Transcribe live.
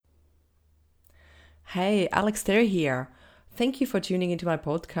Hey, Alex Terry here. Thank you for tuning into my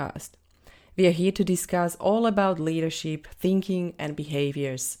podcast. We are here to discuss all about leadership, thinking, and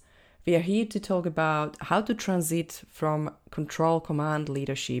behaviors. We are here to talk about how to transit from control command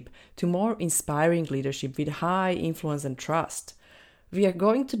leadership to more inspiring leadership with high influence and trust. We are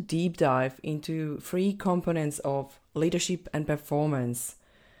going to deep dive into three components of leadership and performance: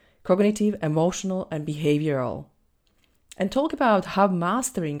 cognitive, emotional, and behavioral, and talk about how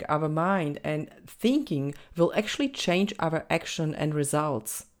mastering our mind and thinking will actually change our action and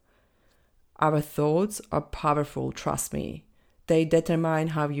results. Our thoughts are powerful, trust me. They determine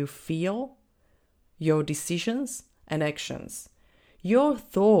how you feel, your decisions, and actions. Your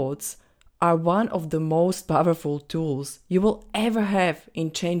thoughts are one of the most powerful tools you will ever have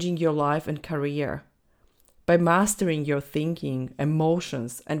in changing your life and career. By mastering your thinking,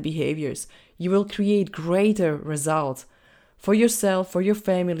 emotions, and behaviors, you will create greater results for yourself, for your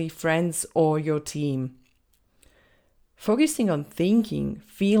family, friends, or your team. Focusing on thinking,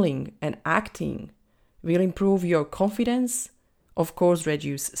 feeling, and acting will improve your confidence, of course,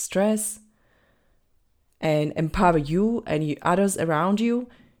 reduce stress, and empower you and others around you,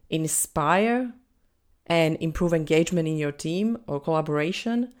 inspire and improve engagement in your team or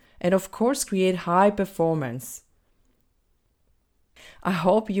collaboration, and of course, create high performance. I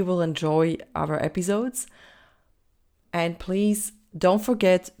hope you will enjoy our episodes. And please don't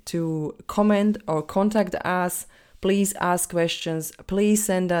forget to comment or contact us. Please ask questions. Please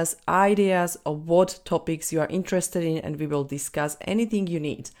send us ideas of what topics you are interested in, and we will discuss anything you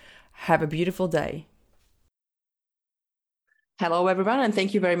need. Have a beautiful day. Hello, everyone, and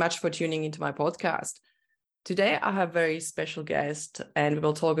thank you very much for tuning into my podcast. Today, I have a very special guest, and we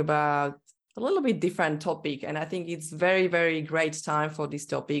will talk about a little bit different topic. And I think it's very, very great time for this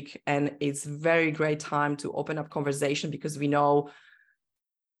topic. And it's very great time to open up conversation, because we know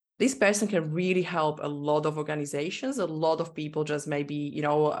this person can really help a lot of organizations, a lot of people just maybe,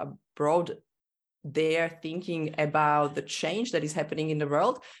 abroad their thinking about the change that is happening in the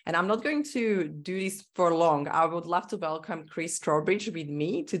world. And I'm not going to do this for long. I would love to welcome Chris Strawbridge with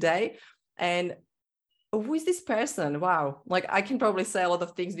me today. And who is this person? Wow. Like, I can probably say a lot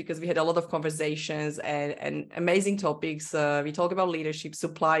of things because we had a lot of conversations and amazing topics. We talk about leadership,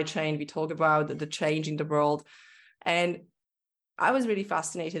 supply chain. We talk about the change in the world. And I was really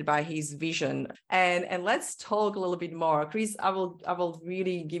fascinated by his vision. And let's talk a little bit more. Chris, I will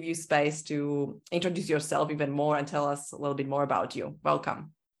really give you space to introduce yourself even more and tell us a little bit more about you.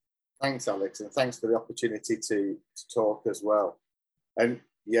 Welcome. Thanks, Alex. And thanks for the opportunity to talk as well. And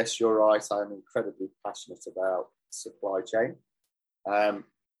yes, you're right. I'm incredibly passionate about supply chain. And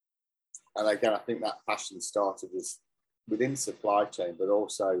again, I think that passion started as within supply chain, but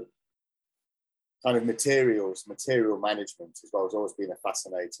also kind of material management as well has always been a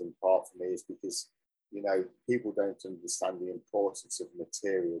fascinating part for me, is because, people don't understand the importance of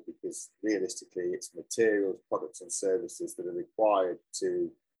material, because realistically it's materials, products and services that are required to,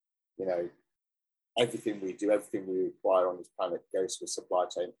 everything we do, everything we require on this planet goes through a supply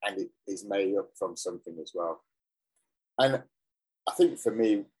chain, and it is made up from something as well. And I think for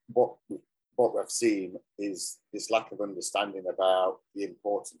me, what we've seen is this lack of understanding about the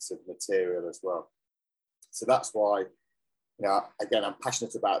importance of material as well. So that's why, again, I'm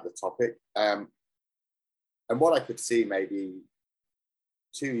passionate about the topic. And what I could see maybe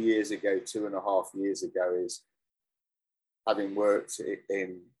 2.5 years ago, is having worked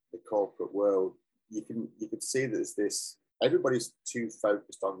in the corporate world, you could see that there's this, everybody's too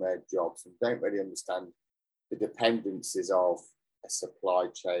focused on their jobs and don't really understand the dependencies of a supply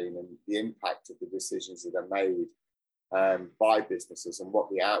chain and the impact of the decisions that are made by businesses and what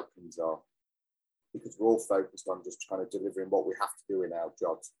the outcomes are, because we're all focused on just trying to delivering what we have to do in our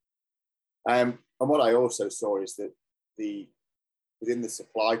jobs. And what I also saw is that within the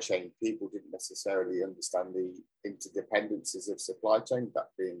supply chain, people didn't necessarily understand the interdependencies of supply chain,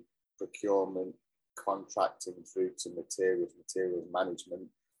 that being procurement, contracting, through to materials management,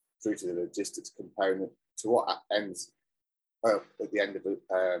 through to the logistics component, to what ends at the end of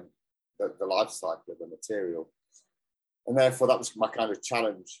the life cycle of the material. And therefore, that was my kind of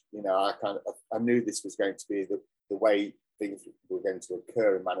challenge. I knew this was going to be the way things were going to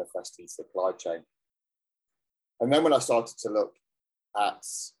occur and manifest in supply chain. And then when I started to look at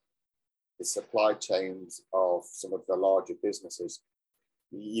the supply chains of some of the larger businesses,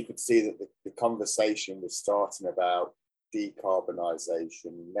 you could see that the conversation was starting about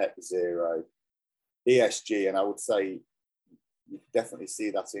decarbonisation, net zero, ESG, and I would say you definitely see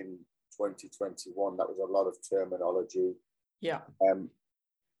that in 2021. That was a lot of terminology. Yeah.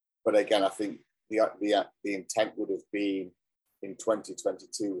 But again, I think the intent would have been in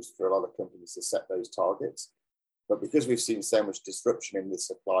 2022 was for a lot of companies to set those targets. But because we've seen so much disruption in the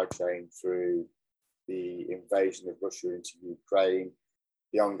supply chain through the invasion of Russia into Ukraine,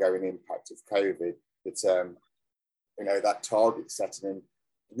 the ongoing impact of COVID, that that target setting, and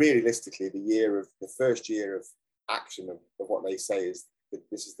realistically, the first year of action of what they say is that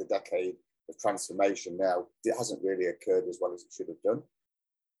this is the decade of transformation. Now, it hasn't really occurred as well as it should have done.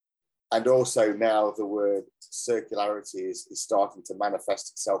 And also now the word circularity is starting to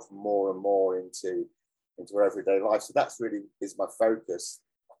manifest itself more and more into our everyday life. So that's really is my focus.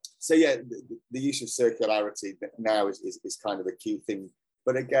 So yeah, the use of circularity now is kind of a key thing.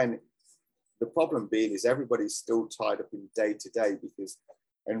 But again, the problem being is everybody's still tied up in day to day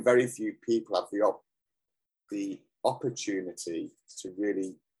and very few people have the opportunity to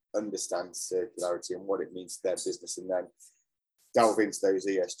really understand circularity and what it means to their business, and then delve into those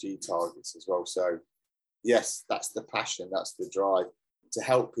ESG targets as well. So yes, that's the passion, that's the drive, to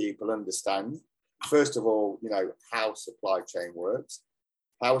help people understand, first of all, how supply chain works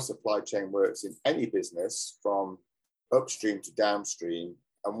in any business from upstream to downstream,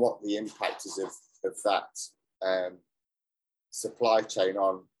 and what the impact is of that supply chain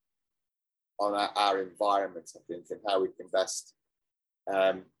on our environment, I think, and how we can best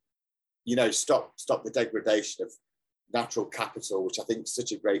stop the degradation of natural capital, which I think is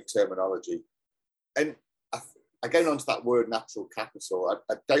such a great terminology. And again, onto that word natural capital,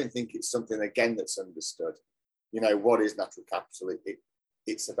 I don't think it's something, again, that's understood. What is natural capital?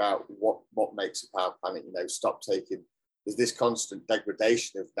 It's about what makes up our planet. There's this constant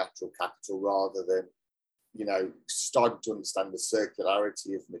degradation of natural capital rather than, starting to understand the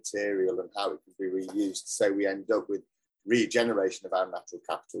circularity of material and how it can be reused. So we end up with regeneration of our natural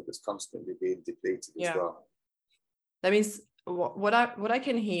capital that's constantly being depleted as well. That means what I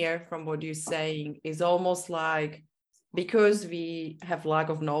can hear from what you're saying is almost like, because we have lack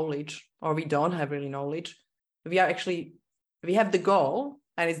of knowledge, or we don't have really knowledge, we have the goal,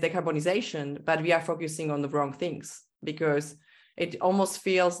 and it's decarbonization, but we are focusing on the wrong things, because it almost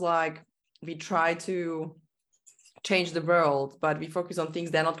feels like we try to change the world, but we focus on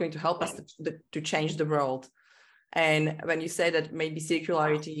things that are not going to help us to change the world. And when you say that maybe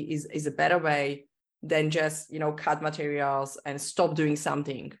circularity is a better way than just, cut materials and stop doing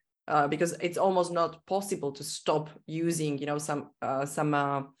something, because it's almost not possible to stop using, some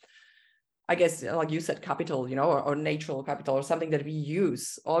I guess, like you said, capital, or natural capital, or something that we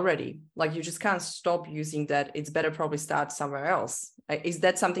use already. Like, you just can't stop using that. It's better probably start somewhere else. Is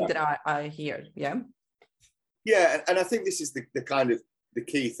that something that I hear? Yeah. Yeah, and I think this is the kind of the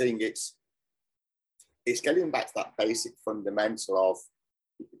key thing. It's getting back to that basic fundamental of,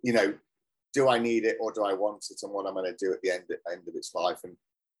 do I need it or do I want it, and what I'm going to do at the end of its life,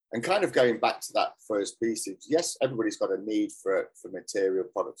 and kind of going back to that first piece is, yes, everybody's got a need for material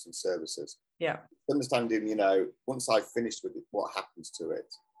products and services. Yeah. Understanding, once I've finished with it, what happens to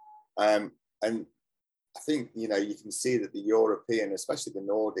it. And I think, you can see that the European, especially the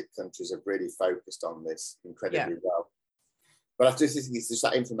Nordic countries, have really focused on this incredibly well. But I just think it's just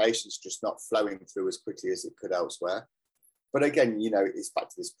that information's just not flowing through as quickly as it could elsewhere. But again, it's back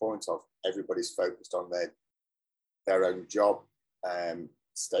to this point of everybody's focused on their own job,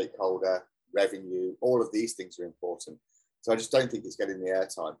 stakeholder, revenue, all of these things are important. So I just don't think it's getting the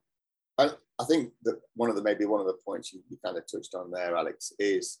airtime. And I think that one of the points you kind of touched on there, Alex,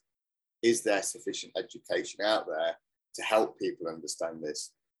 is there sufficient education out there to help people understand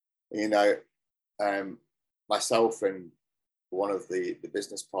this? Myself and one of the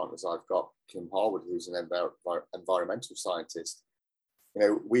business partners I've got, Kim Harwood, who's an environmental scientist,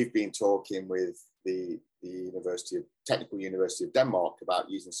 we've been talking with the Technical University of Denmark about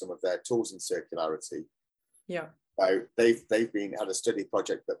using some of their tools in circularity. Yeah. So they've had a study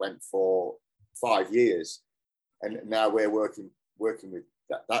project that went for 5 years, and now we're working with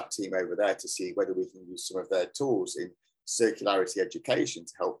that team over there to see whether we can use some of their tools in circularity education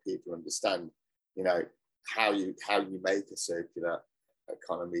to help people understand, how you make a circular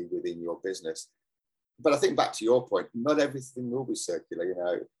economy within your business. But I think back to your point, not everything will be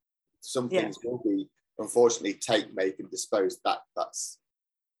circular. Some things will be, unfortunately, take, make, and dispose. That's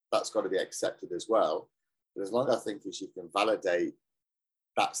got to be accepted as well. But as long as I think as you can validate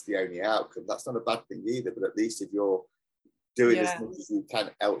that's the only outcome, that's not a bad thing either. But at least if you're doing as much as you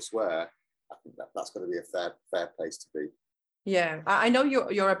can elsewhere, I think that's got to be a fair place to be. Yeah, I know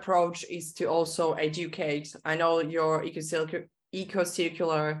your approach is to also educate. I know your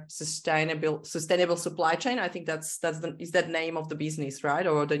eco-circular sustainable supply chain. I think is that name of the business, right?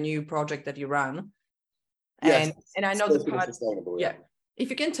 Or the new project that you run. Yes, and I know the part. Sustainable, yeah. if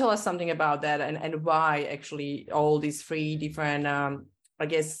you can tell us something about that, and why actually all these three different, I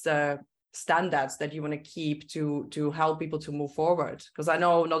guess, standards that you want to keep to help people to move forward, because I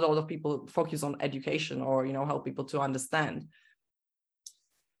know not a lot of people focus on education or help people to understand.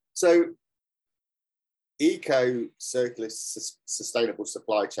 So eco circular sustainable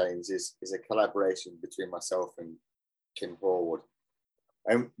supply chains is a collaboration between myself and Kim Horwood,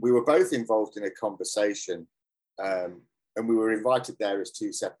 and we were both involved in a conversation, and we were invited there as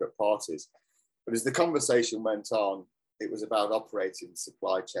two separate parties. But as the conversation went on, it was about operating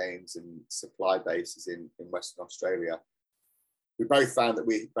supply chains and supply bases in Western Australia. We both found that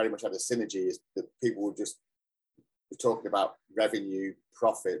we very much had a synergy, that people were talking about revenue,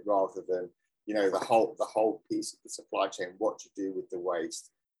 profit, rather than the whole piece of the supply chain. What do you do with the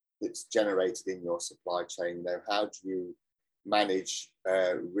waste that's generated in your supply chain? How do you manage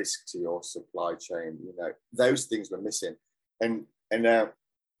risk to your supply chain? Those things were missing, and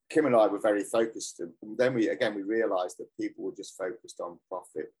Kim and I were very focused, and then we realized that people were just focused on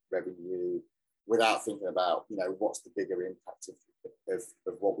profit, revenue, without thinking about what's the bigger impact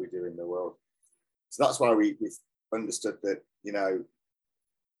of what we do in the world. So that's why we understood that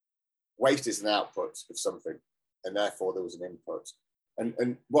waste is an output of something, and therefore there was an input.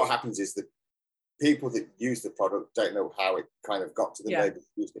 And what happens is that people that use the product don't know how it kind of got to them. They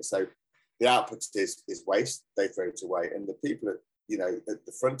used it. So the output is waste, they throw it away. And the people at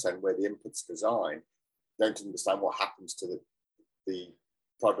the front end, where the input's design, don't understand what happens to the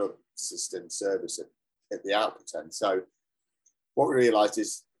product, system, service at the output end. So what we realized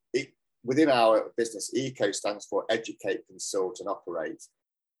is within our business, ECO stands for educate, consult, and operate.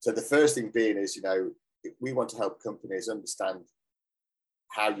 So the first thing being is, we want to help companies understand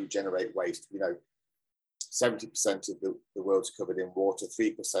how you generate waste. 70% of the world's covered in water,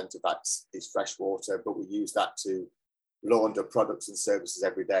 3% of that is fresh water, but we use that to launder products and services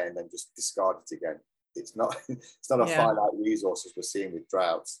every day and then just discard it again. It's not a finite resource, as we're seeing with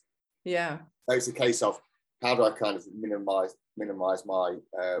droughts. Yeah. So it's a case of, how do I kind of minimize my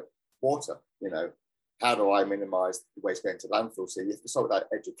water? How do I minimize the waste going to landfill? So you have to sort that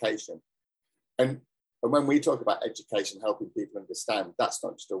education. And when we talk about education, helping people understand, that's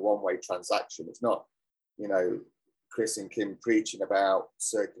not just a one-way transaction. It's not, Chris and Kim preaching about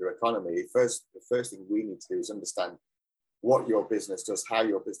circular economy. The first thing we need to do is understand what your business does, how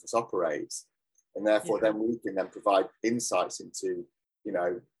your business operates, and therefore then we can then provide insights into,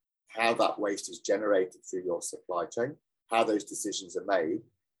 how that waste is generated through your supply chain, how those decisions are made,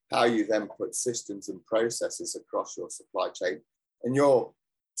 how you then put systems and processes across your supply chain and your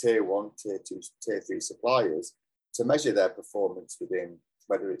tier 1, tier 2, tier 3 suppliers to measure their performance within,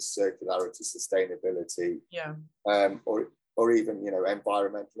 whether it's circularity, sustainability, or even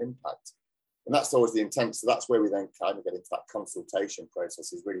environmental impact. And that's always the intent. So that's where we then kind of get into that consultation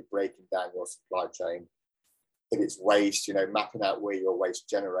process, is really breaking down your supply chain. If it's waste, mapping out where your waste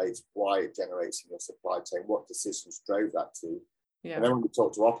generates, why it generates in your supply chain, what decisions drove that to. Yeah. And then when we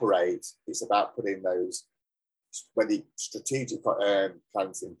talk to operate, it's about putting those, whether strategic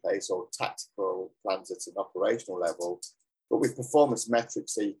plans in place or tactical plans at an operational level, but with performance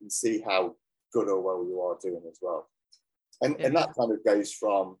metrics, so you can see how good or well you are doing as well. And that kind of goes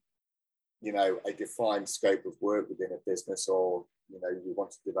from, a defined scope of work within a business, or, you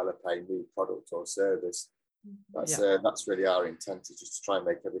want to develop a new product or service. That's really our intent, is just to try and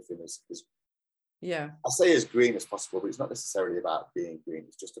make everything as I say as green as possible, but it's not necessarily about being green.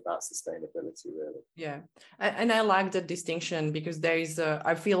 It's just about sustainability, really. Yeah. And I like that distinction, because there is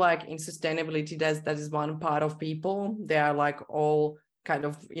I feel like in sustainability, that is one part of people. They are like all kind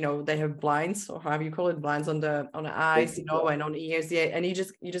of, they have blinds, or however you call it, blinds on the eyes, and on ears. Yeah. And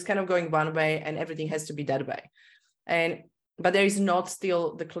you just kind of going one way, and everything has to be that way. But there is not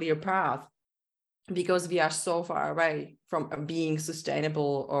still the clear path, because we are so far away from being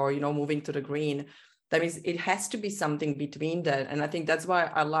sustainable or, moving to the green. That means it has to be something between that. And I think that's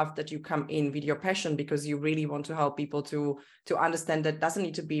why I love that you come in with your passion, because you really want to help people to understand that doesn't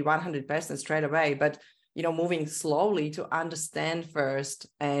need to be 100% straight away, but, moving slowly to understand first.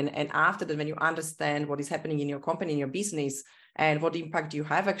 And after that, when you understand what is happening in your company, in your business, and what impact you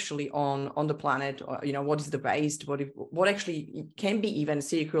have actually on the planet, or, what is the waste, what actually can be even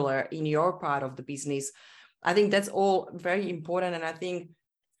circular in your part of the business. I think that's all very important. And I think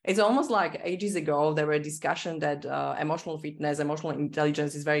it's almost like ages ago, there were a discussion that emotional fitness, emotional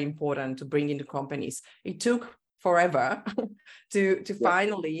intelligence is very important to bring into companies. It took forever to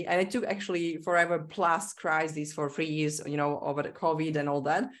finally, and it took actually forever plus crisis for 3 years, over the COVID and all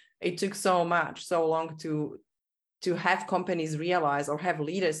that. It took so long to have companies realize, or have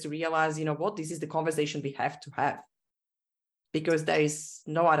leaders to realize, what, this is the conversation we have to have. because there is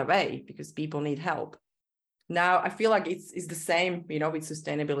no other way, because people need help. Now, I feel like it's the same, you know, with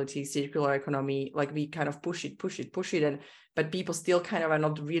sustainability, circular economy, like we kind of push it, but people still kind of are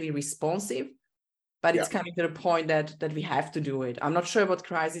not really responsive. But it's coming to the point that we have to do it. I'm not sure what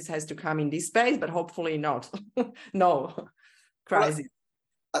crisis has to come in this space, but hopefully not. No crisis.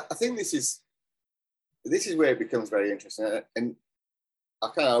 Well, I think this is where it becomes very interesting, and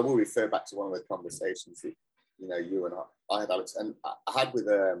I will refer back to one of the conversations that you and I had, Alex, and I had with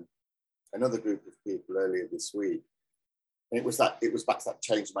another group of people earlier this week, and it was back to that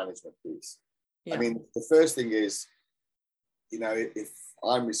change management piece. Yeah. I mean, the first thing is, if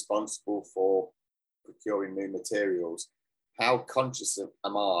I'm responsible for procuring new materials, how conscious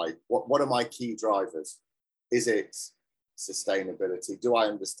am I? What are my key drivers? Is it sustainability? Do I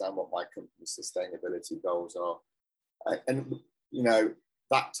understand what my company's sustainability goals are? And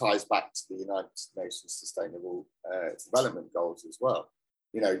that ties back to the United Nations Sustainable Development Goals as well.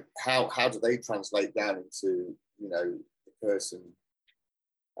 How do they translate down into the person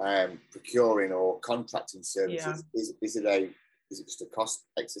procuring or contracting services? Yeah. Is it just a cost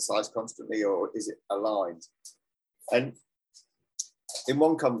exercise constantly, or is it aligned? And in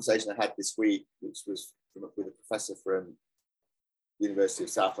one conversation I had this week, which was with a professor from the University of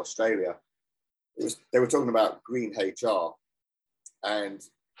South Australia, they were talking about green HR, and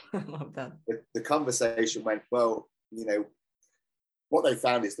I love that. The conversation went, well, what they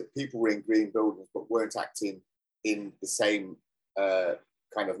found is that people were in green buildings but weren't acting in the same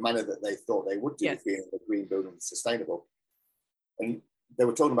kind of manner that they thought they would do if being in a green building was sustainable. And they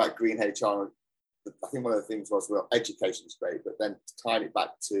were talking about green HR. I think one of the things was, well, education is great, but then tying it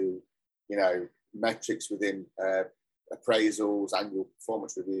back to, metrics within appraisals, annual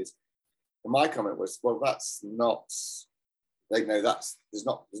performance reviews. And my comment was, well, that's not, there's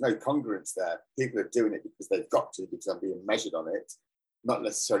no congruence there. People are doing it because they've got to, because I'm being measured on it, not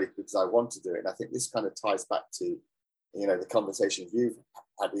necessarily because I want to do it. And I think this kind of ties back to, the conversations you've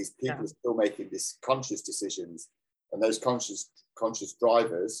had. These people are still making these conscious decisions, and those conscious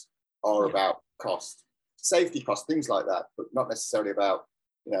drivers are about cost, safety cost, things like that, but not necessarily about,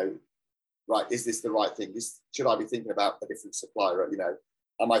 right, is this the right thing? Should I be thinking about a different supplier?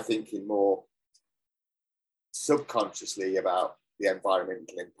 Am I thinking more subconsciously about the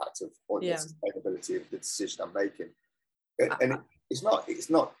environmental impact of or the sustainability of the decision I'm making? And it's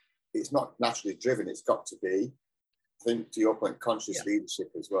not naturally driven. It's got to be, I think, to your point, conscious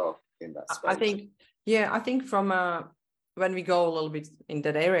leadership as well in that space. I think from when we go a little bit in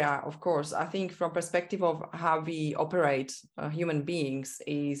that area, of course, I think from perspective of how we operate human beings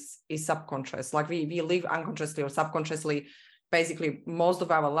is subconscious. Like we live unconsciously or subconsciously, basically most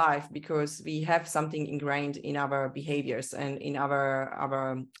of our life, because we have something ingrained in our behaviors and in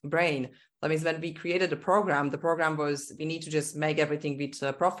our brain. That means when we created the program was, we need to just make everything with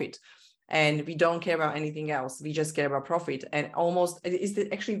profit. And we don't care about anything else. We just care about profit. And almost, it's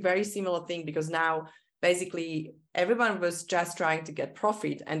actually a very similar thing, because now basically everyone was just trying to get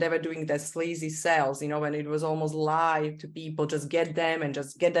profit, and they were doing that sleazy sales, when it was almost lie to people, just get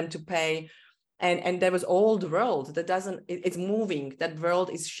them to pay. And there was old world that it's moving, that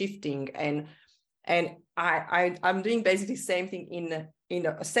world is shifting. And I'm doing basically the same thing in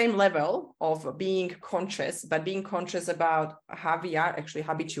the same level of being conscious, but being conscious about how we are actually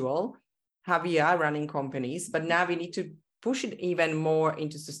habitual, how we are running companies. But now we need to push it even more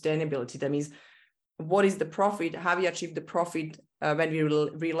into sustainability. That means, what is the profit? How we achieve the profit when we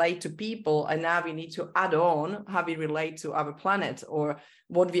relate to people? And now we need to add on how we relate to our planet, or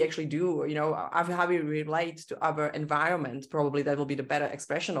what we actually do, how we relate to our environment. Probably that will be the better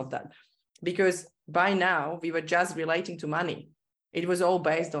expression of that. Because by now we were just relating to money. It was all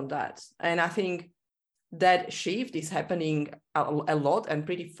based on that. And I think that shift is happening a lot and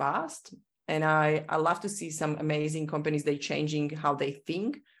pretty fast. And I love to see some amazing companies, they changing how they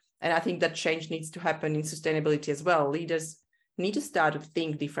think. And I think that change needs to happen in sustainability as well. Leaders need to start to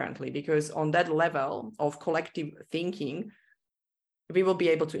think differently, because on that level of collective thinking, we will be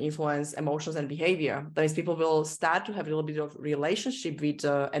able to influence emotions and behavior. That is, people will start to have a little bit of relationship with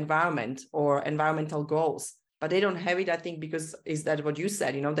environment or environmental goals, but they don't have it, I think, because is that what you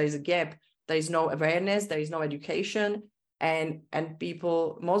said, there is a gap. There is no awareness, there is no education. And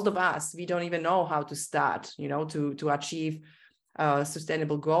people, most of us, we don't even know how to start, to achieve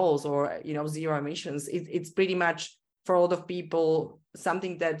sustainable goals or, zero emissions. It's pretty much, for a lot of people,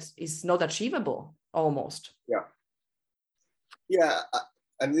 something that is not achievable almost. Yeah.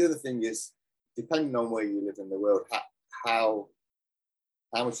 And the other thing is, depending on where you live in the world, how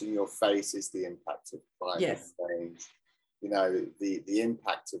much in your face is the impact of climate change? The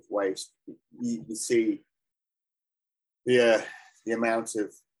impact of waste. You see the amount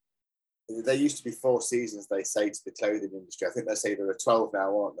of, there used to be 4 seasons, they say, to the clothing industry. I think they say there are 12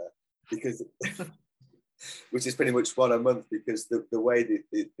 now, aren't there? Because which is pretty much one a month, because the way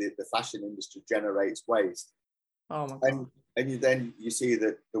the fashion industry generates waste. Oh my God. And you see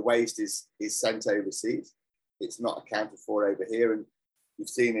that the waste is sent overseas. It's not accounted for over here. And you've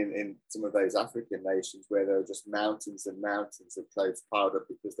seen in some of those African nations where there are just mountains and mountains of clothes piled up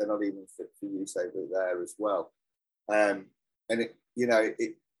because they're not even fit for use over there as well. And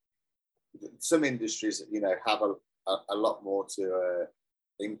some industries, have a lot more to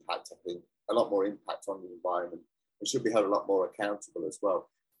impact, I think, a lot more impact on the environment, and should be held a lot more accountable as well.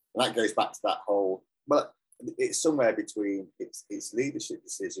 And that goes back to that whole, well, it's somewhere between it's leadership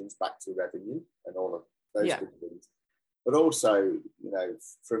decisions back to revenue and all of those good things, but also,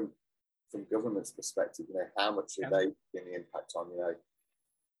 from government's perspective, how much are they getting the impact on,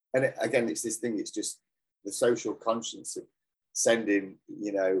 and again, it's this thing, it's just the social conscience of sending,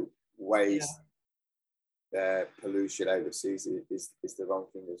 waste, pollution overseas is the wrong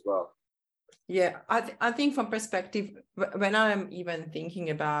thing as well. Yeah, I think from perspective, when I'm even thinking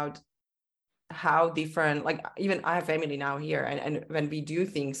about how different, like even I have family now here, and when we do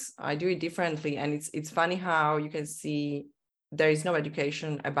things, I do it differently. And it's funny how you can see there is no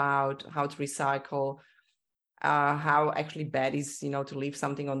education about how to recycle, how actually bad is, to leave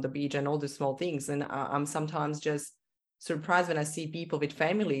something on the beach and all the small things. And I'm sometimes just surprised when I see people with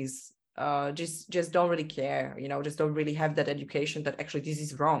families just don't really care, just don't really have that education that actually this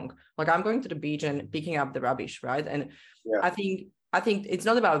is wrong. Like I'm going to the beach and picking up the rubbish, right? And I think it's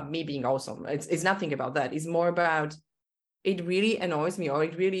not about me being awesome. It's nothing about that. It's more about, it really annoys me, or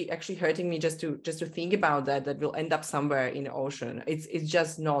it really actually hurting me just to think about that will end up somewhere in the ocean. It's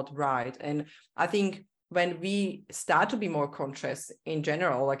just not right. And I think when we start to be more conscious in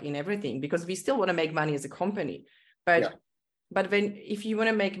general, like in everything, because we still want to make money as a company, but if you want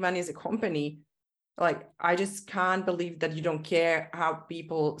to make money as a company, like I just can't believe that you don't care how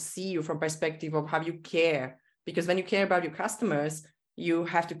people see you from perspective of how you care. Because when you care about your customers, you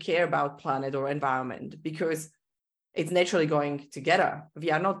have to care about planet or environment, because it's naturally going together.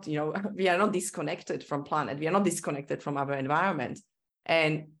 We are not, we are not disconnected from planet. We are not disconnected from our environment.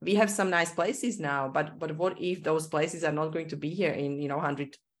 And we have some nice places now, but what if those places are not going to be here in,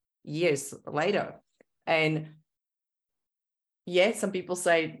 100 years later? And some people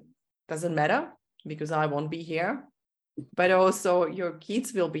say, doesn't matter because I won't be here. But also your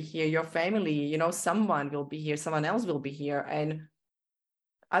kids will be here, your family, someone will be here, someone else will be here. And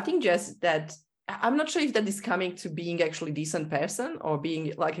I think just that, I'm not sure if that is coming to being actually a decent person or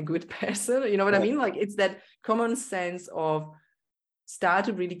being like a good person, you know what I mean? Like it's that common sense of start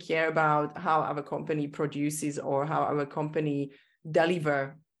to really care about how our company produces or how our company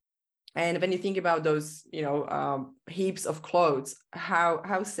deliver. And when you think about those, heaps of clothes,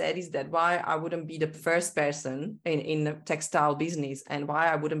 how sad is that? Why I wouldn't be the first person in the textile business, and why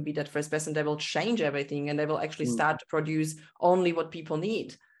I wouldn't be that first person that will change everything and they will actually start to produce only what people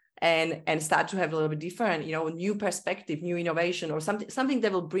need, and start to have a little bit different, new perspective, new innovation, or something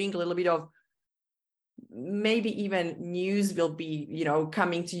that will bring a little bit of, maybe even news will be,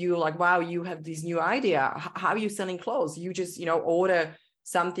 coming to you like, wow, you have this new idea. How are you selling clothes? You just, order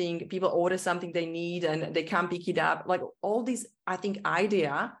something, people order something they need and they can't pick it up. Like all these, I think,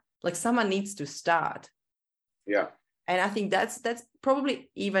 idea, like someone needs to start. Yeah. And I think that's probably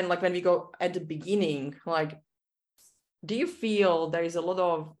even like when we go at the beginning, like, do you feel there is a lot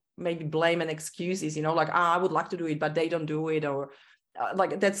of maybe blame and excuses, like, I would like to do it, but they don't do it, or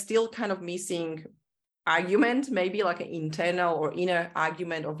like that's still kind of missing argument, maybe like an internal or inner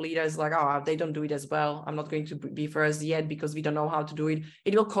argument of leaders, like, oh, they don't do it as well, I'm not going to be first yet because we don't know how to do it,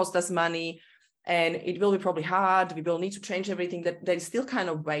 it will cost us money and it will be probably hard, we will need to change everything, that they still kind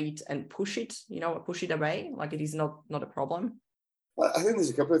of wait and push it away, like it is not a problem. Well, I think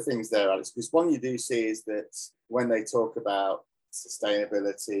there's a couple of things there, Alex, because one you do see is that when they talk about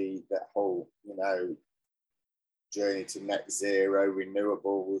sustainability, that whole journey to net zero,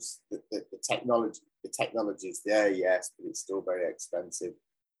 renewables, the technology is there, yes, but it's still very expensive.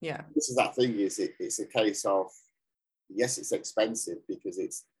 Yeah. This is that thing, is it's a case of, yes, it's expensive because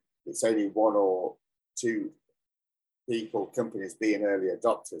it's only one or two companies being early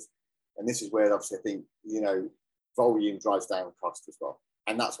adopters. And this is where obviously I think, volume drives down cost as well.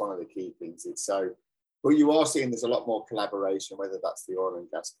 And that's one of the key things. But you are seeing there's a lot more collaboration, whether that's the oil and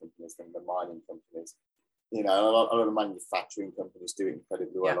gas companies than the mining companies. A lot of manufacturing companies do it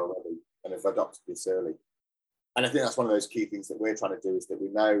incredibly well already and have adopted this early. And I think that's one of those key things that we're trying to do, is that we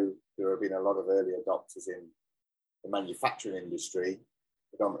know there have been a lot of early adopters in the manufacturing industry,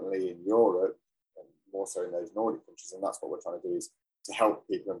 predominantly in Europe, and more so in those Nordic countries. And that's what we're trying to do, is to help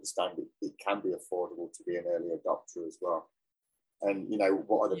people understand it can be affordable to be an early adopter as well. And,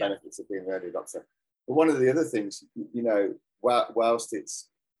 what are the benefits of being an early adopter? But one of the other things, whilst it's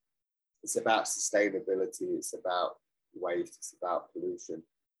about sustainability, it's about waste, it's about pollution.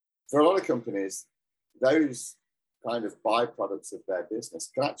 For a lot of companies, those kind of byproducts of their business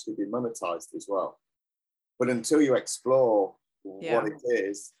can actually be monetized as well. But until you explore what it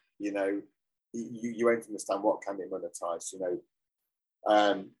is, you won't understand what can be monetized.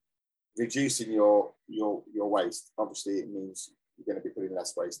 Reducing your waste, obviously it means you're going to be putting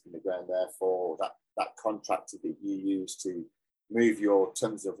less waste in the ground. Therefore, that contractor that you use to move your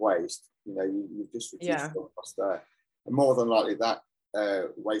tons of waste, you've just reduced the cost there. And more than likely that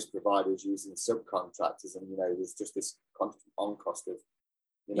waste provider is using subcontractors, and there's just this constant on cost of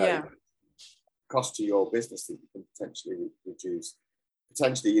cost to your business that you can potentially reduce.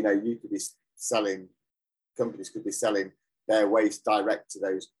 Potentially, you could be selling, companies could be selling their waste direct to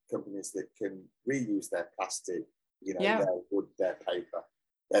those companies that can reuse their plastic, their wood, their paper,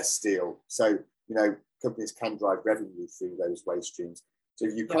 their steel. So, companies can drive revenue through those waste streams. So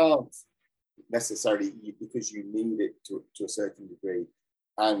you can't necessarily, because you need it to a certain degree,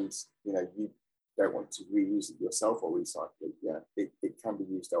 and you don't want to reuse it yourself or recycle it, it can be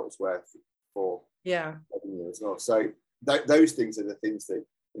used elsewhere for revenue as well. So those things are the things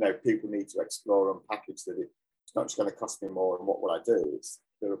that people need to explore and package, that it's not just going to cost me more, and what will I do?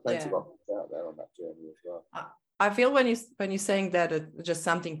 There are plenty of options out there on that journey as well. I feel when you're saying that, just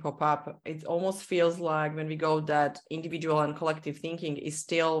something pop up, it almost feels like when we go that individual and collective thinking is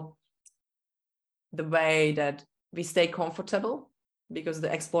still the way that we stay comfortable, because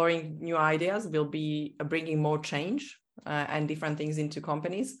the exploring new ideas will be bringing more change and different things into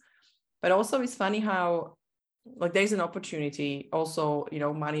companies. But also it's funny how there's an opportunity also,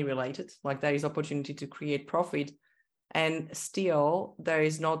 money related, there is opportunity to create profit, and still there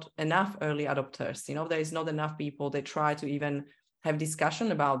is not enough early adopters. There is not enough people that try to even have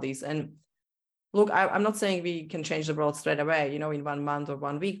discussion about this. And look, I'm not saying we can change the world straight away, in 1 month or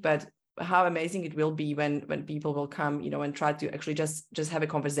 1 week, but how amazing it will be when people will come, and try to actually just have a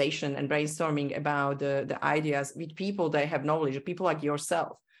conversation and brainstorming about the ideas with people that have knowledge, people like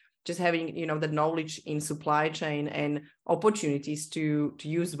yourself, just having, the knowledge in supply chain and opportunities to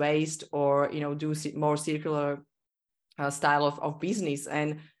use waste or, do more circular style of business.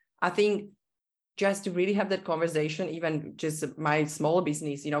 And I think just to really have that conversation, even just my small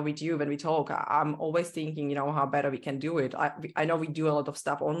business, with you, when we talk, I'm always thinking, how better we can do it. I know we do a lot of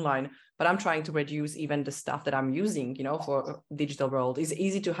stuff online, but I'm trying to reduce even the stuff that I'm using, for digital world. It's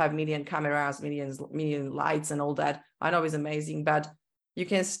easy to have million cameras, million lights and all that. I know it's amazing, but you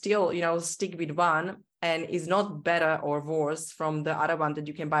can still, stick with one, and it's not better or worse from the other one that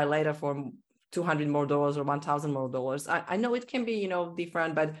you can buy later for $200 more or $1,000 more. I know it can be,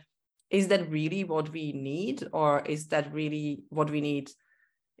 different, but is that really what we need? Or is that really what we need?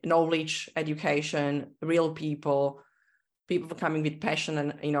 Knowledge, education, real people coming with passion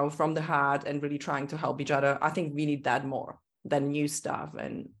and, from the heart and really trying to help each other. I think we need that more than new stuff.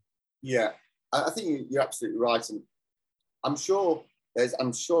 And I think you're absolutely right. And I'm sure there's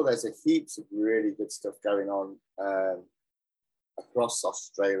a heaps of really good stuff going on across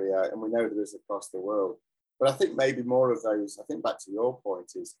Australia, and we know that there's across the world. But I think maybe more of those, I think back to your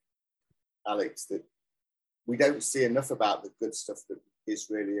point is, Alex, that we don't see enough about the good stuff that is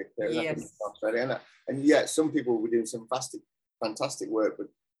really occurring in Australia. And yet some people were doing some fantastic work, but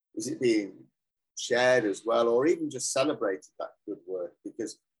is it being shared as well, or even just celebrated, that good work?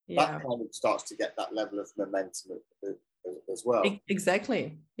 Because that kind of starts to get that level of momentum as well.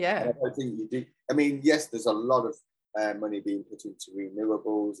 Exactly. Yeah. And I don't think you do. I mean, yes, there's a lot of money being put into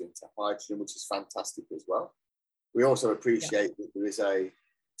renewables, into hydrogen, which is fantastic as well. We also appreciate that there is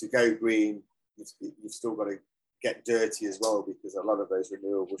to go green, you've still got to get dirty as well, because a lot of those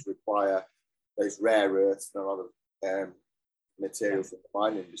renewables require those rare earths and a lot of materials in the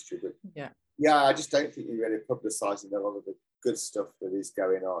mining industry. But I just don't think you're really publicising a lot of the good stuff that is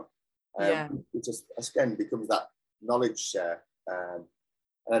going on. It just, again, becomes that knowledge share. And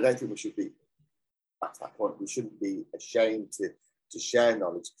I don't think we should be, at that point, we shouldn't be ashamed to share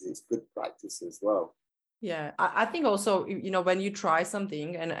knowledge, because it's good practice as well. Yeah, I think also, when you try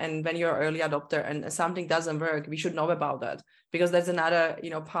something and when you're an early adopter and something doesn't work, we should know about that, because that's another,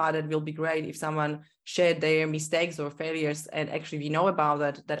 part that will be great if someone shared their mistakes or failures, and actually we know about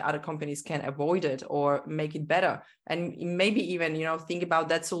that other companies can avoid it or make it better. And maybe even, think about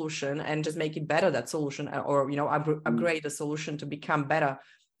that solution and just make it better, that solution, or, upgrade the solution to become better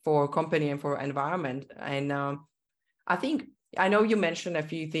for company and for environment. And I know you mentioned a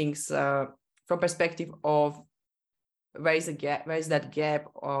few things, from perspective of where is that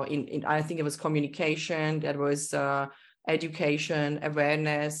gap, or in I think it was communication, that was education,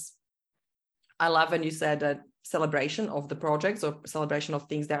 awareness. I love when you said that celebration of the projects or celebration of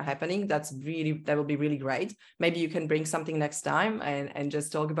things that are happening. That will be really great. Maybe you can bring something next time and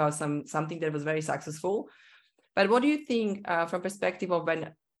just talk about something that was very successful. But what do you think from perspective of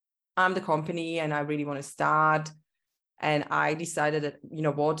when I'm the company and I really want to start, and I decided that, you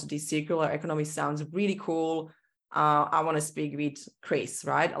know what, this circular economy sounds really cool. I want to speak with Chris,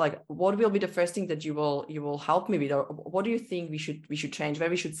 right? Like, what will be the first thing that you will help me with, or what do you think we should change,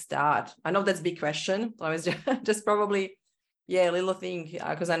 where we should start? I know that's a big question. I was just probably, a little thing,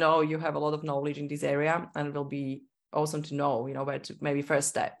 because I know you have a lot of knowledge in this area, and it will be awesome to know, where to maybe first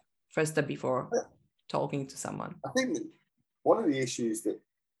step before talking to someone. I think that one of the issues that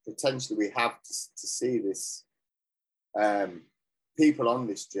potentially we have to see this people on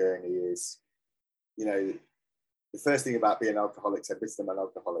this journey is, the first thing about being an alcoholic, so I'm an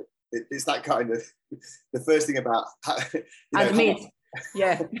alcoholic. It's that kind of, the first thing about, admit,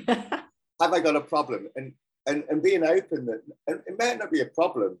 have I got a problem? And being open that, and it may not be a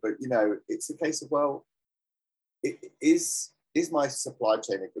problem, but, it's a case of, well, is my supply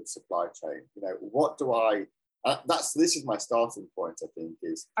chain a good supply chain? What do I, this is my starting point, I think,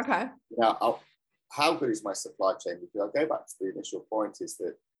 is, okay. How good is my supply chain? Because I'll go back to the initial point, is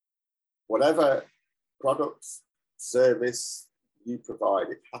that whatever products, service you provide,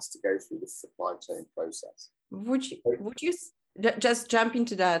 it has to go through the supply chain process. Would you just jump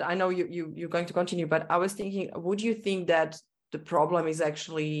into that? I know you're going to continue, but I was thinking, would you think that the problem is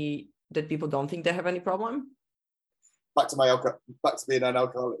actually that people don't think they have any problem? Back to being an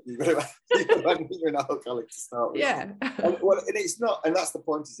alcoholic. You're an alcoholic to start with. Yeah. and it's not, and that's the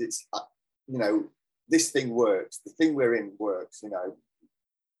point. Is it's this thing works. The thing we're in works.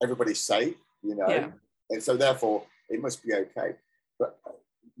 Everybody's safe. Yeah. And so therefore it must be okay. But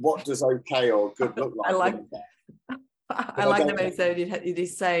what does okay or good look like? I like the way you said it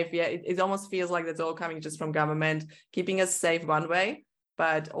is safe. Yeah, it almost feels like that's all coming just from government, keeping us safe one way,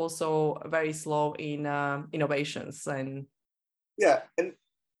 but also very slow in innovations. And and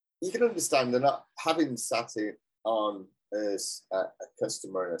you can understand that having sat in on as a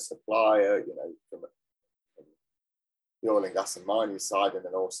customer and a supplier, from the oil and gas and mining side, and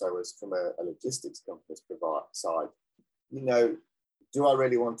then also as from a logistics company's side, do I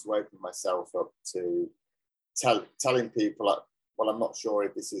really want to open myself up to telling people, well, I'm not sure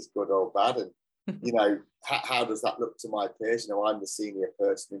if this is good or bad, and how does that look to my peers? I'm the senior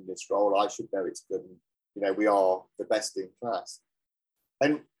person in this role, I should know it's good, and we are the best in class.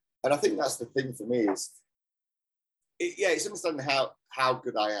 And I think that's the thing for me is, it's understanding how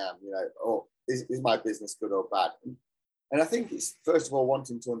good I am, or is my business good or bad? And I think it's, first of all,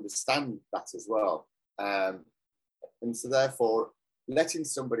 wanting to understand that as well. And so therefore, letting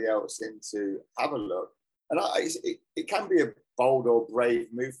somebody else in to have a look. And it can be a bold or brave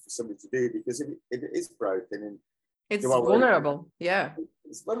move for somebody to do, because if it is broken, and it's vulnerable.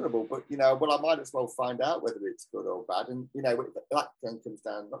 It's vulnerable, but, well, I might as well find out whether it's good or bad. And, that then comes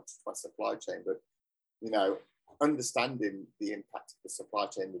down not just to my supply chain, but, understanding the impact of the supply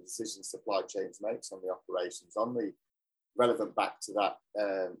chain, the decisions supply chains makes on the operations, on the relevant back to that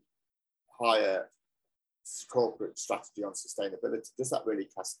higher corporate strategy on sustainability. Does that really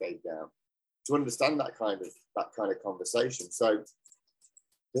cascade down? To understand that kind of conversation. So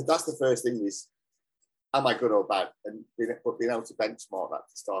that's the first thing, is, am I good or bad? And being able to benchmark that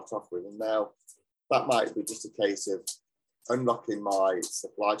to start off with. And now that might be just a case of unlocking my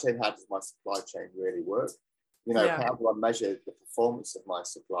supply chain. How does my supply chain really work? How do I measure the performance of my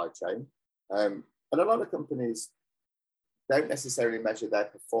supply chain? And a lot of companies don't necessarily measure their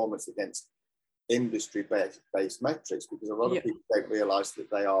performance against industry-based metrics, because a lot of people don't realise that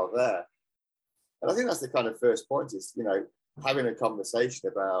they are there. And I think that's the kind of first point, is, having a conversation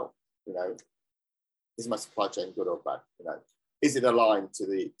about, is my supply chain good or bad? Is it aligned to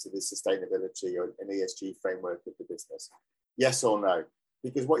the sustainability or an ESG framework of the business? Yes or no?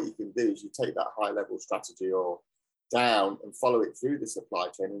 Because what you can do is you take that high-level strategy or down and follow it through the supply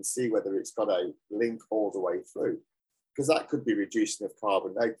chain and see whether it's got a link all the way through. Because that could be reduction of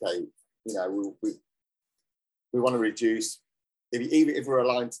carbon. Okay, we want to reduce, if we're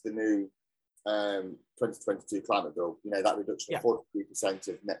aligned to the new 2022 climate goal, that reduction of 43%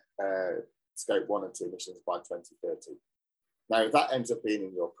 of net scope 1 and 2 emissions by 2030. Now, if that ends up being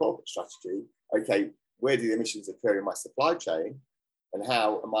in your corporate strategy, okay, where do the emissions occur in my supply chain, and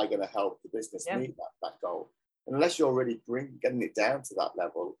how am I going to help the business meet that goal? And unless you're already getting it down to that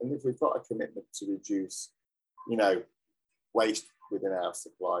level, and if we've got a commitment to reduce, waste within our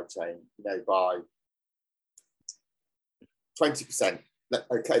supply chain, by 20%.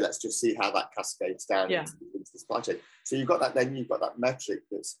 Okay, let's just see how that cascades down into the supply chain. So you've got that metric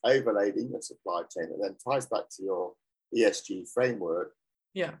that's overlaid in your supply chain that then ties back to your ESG framework.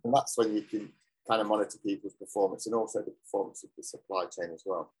 Yeah. And that's when you can kind of monitor people's performance and also the performance of the supply chain as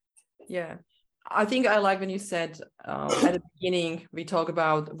well. Yeah. I think I like when you said at the beginning, we talk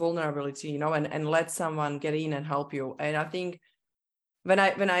about vulnerability, and let someone get in and help you. And I think when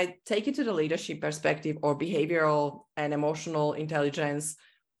I take it to the leadership perspective or behavioral and emotional intelligence,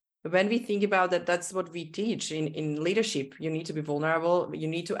 when we think about that, that's what we teach in leadership. You need to be vulnerable. You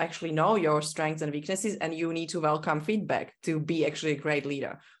need to actually know your strengths and weaknesses, and you need to welcome feedback to be actually a great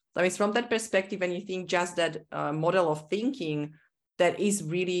leader. I mean, from that perspective, when you think just that model of thinking that is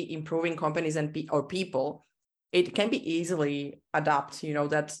really improving companies or people, it can be easily adapt,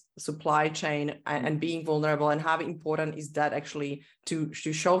 that supply chain and being vulnerable, and how important is that actually to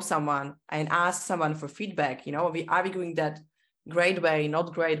show someone and ask someone for feedback. Are we doing that great way,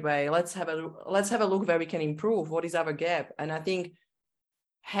 not great way? Let's have a look where we can improve. What is our gap? And I think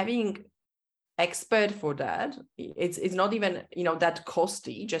having expert for that, it's not even that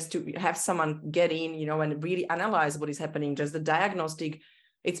costly, just to have someone get in and really analyze what is happening. Just the diagnostic,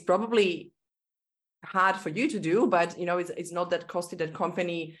 it's probably hard for you to do, but it's not that costly. That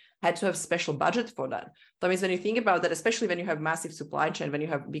company had to have special budget for that. That means when you think about that, especially when you have massive supply chain, when you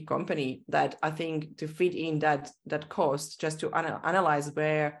have big company, that I think to fit in that cost, just to analyze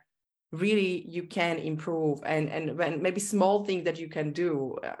where really you can improve, and when maybe small thing that you can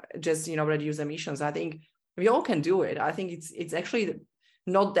do, just reduce emissions. I think we all can do it. I think it's actually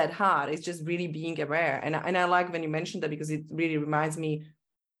not that hard. It's just really being aware. And I like when you mentioned that, because it really reminds me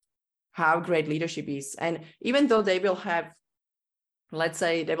how great leadership is. And even though they will have, let's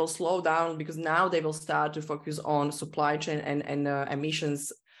say, they will slow down, because now they will start to focus on supply chain and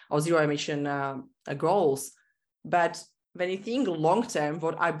emissions or zero emission goals. But when you think long term,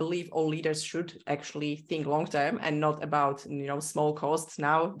 what I believe all leaders should actually think long term, and not about small costs.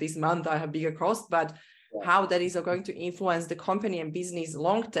 Now this month I have bigger costs, but how that is going to influence the company and business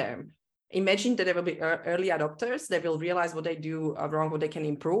long term. Imagine that there will be early adopters. They will realize what they do wrong, what they can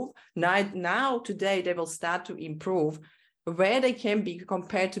improve. Now today they will start to improve where they can be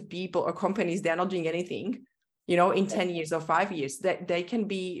compared to people or companies that are not doing anything. In 10 years or 5 years, that they can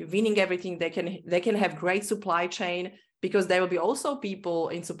be winning everything. They can have great supply chain, because there will be also people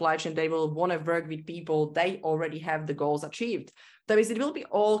in supply chain. They will want to work with people. They already have the goals achieved. That is, it will be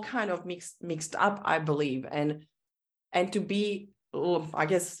all kind of mixed up, I believe. And to be, I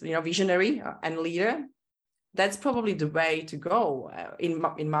guess, visionary and leader, that's probably the way to go,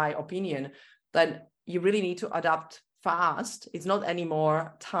 in my opinion. That you really need to adapt fast. It's not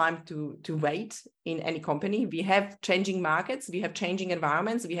anymore time to wait in any company. We have changing markets, we have changing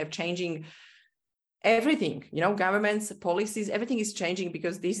environments, we have changing everything, governments, policies, everything is changing,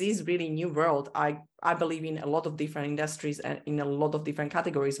 because this is really new world. I believe in a lot of different industries and in a lot of different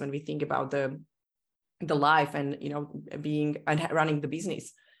categories when we think about the life and being and running the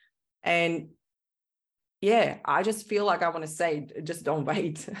business. And yeah, I just feel like I want to say, just don't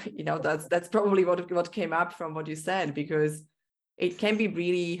wait. That's probably what came up from what you said, because it can be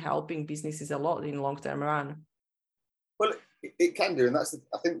really helping businesses a lot in long-term run. Well, it can do, and I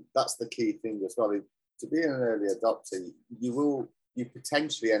think that's the key thing as well. To be an early adopter, you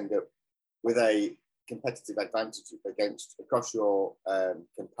potentially end up with a competitive advantage across your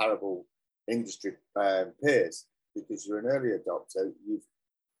comparable industry peers, because you're an early adopter.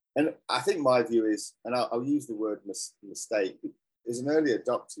 And I think my view is, and I'll use the word mistake, as an early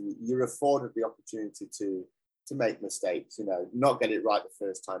adopter, you're afforded the opportunity to make mistakes, not get it right the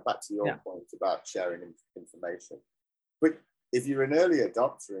first time, back to your point about sharing information. But if you're an early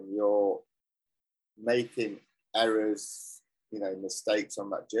adopter and you're making errors, mistakes on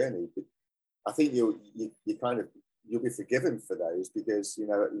that journey, I think you'll be forgiven for those, because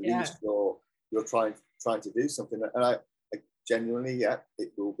at least you're trying to do something. And I genuinely,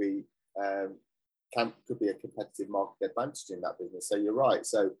 it will be could be a competitive market advantage in that business. So you're right.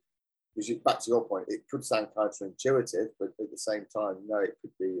 So back to your point, it could sound counterintuitive, but at the same time, no, it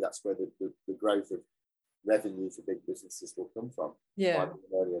could be that's where the growth of revenue for big businesses will come from. Yeah.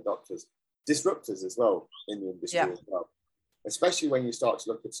 Early adopters, disruptors as well in the industry as well. Especially when you start to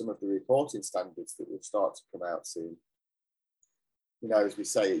look at some of the reporting standards that will start to come out soon. As we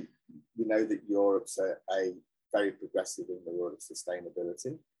say, we know that Europe's a very progressive in the world of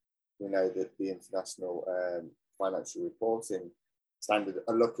sustainability. We know that the International Financial Reporting Standard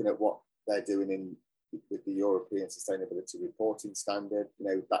are looking at what they're doing with the European Sustainability Reporting Standard.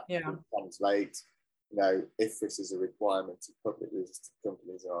 That will translate if this is a requirement of publicly listed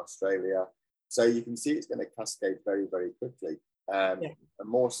companies in Australia. So you can see it's going to cascade very, very quickly. And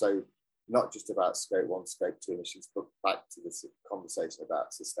more so, not just about Scope 1, Scope 2 emissions, but back to this conversation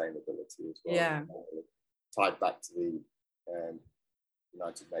about sustainability as well. Yeah. Tied back to the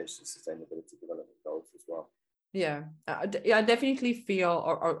United Nations Sustainability Development Goals as well. Yeah, I definitely feel,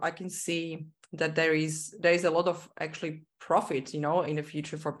 or I can see that there is a lot of actually profit, in the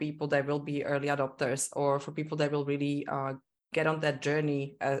future for people that will be early adopters, or for people that will really get on that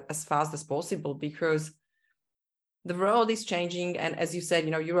journey as fast as possible, because the world is changing. And as you said,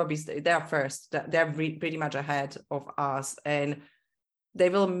 Europe they're first, they're pretty much ahead of us, and they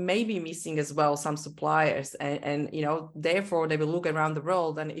will maybe missing as well some suppliers, and therefore they will look around the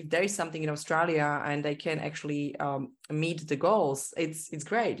world, and if there is something in Australia and they can actually meet the goals, it's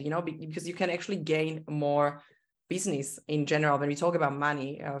great, because you can actually gain more business in general when we talk about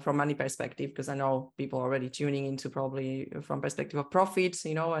money, from money perspective, because I know people are already tuning into probably from perspective of profits,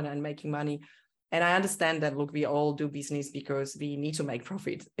 and making money. And I understand that, look, we all do business because we need to make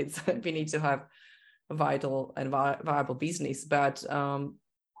profit. We need to have a vital and viable business. But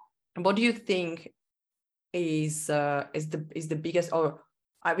what do you think is the biggest, or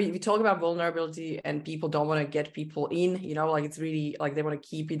we talk about vulnerability and people don't want to get people in, it's really like they want to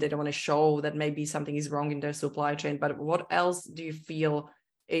keep it. They don't want to show that maybe something is wrong in their supply chain. But what else do you feel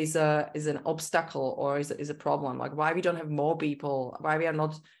is an obstacle, or is a problem? Like, why we don't have more people, why we are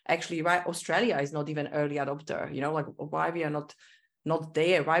not actually, why Australia is not even early adopter, like why we are not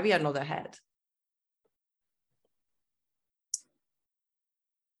there, why we are not ahead?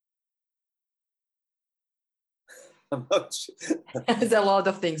 I'm not sure. There's a lot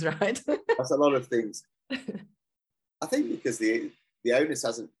of things, right? That's a lot of things. I think because the onus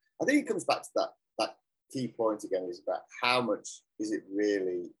hasn't, I think it comes back to that key point again, is about how much is it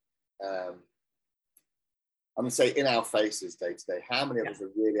really, I'm going to say in our faces day to day, how many of us are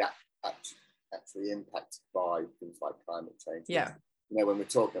really actually impacted by things like climate change? Yeah. When we're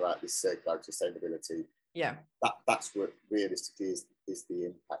talking about this circular sustainability, that's what realistically is the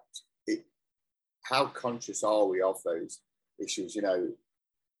impact. How conscious are we of those issues?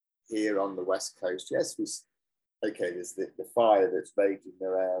 Here on the West Coast, yes, there's the fire that's raging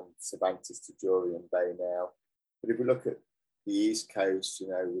around Cervantes to Jurien Bay now. But if we look at the East Coast,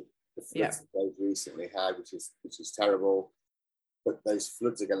 the floods that they've recently had, which is terrible, but those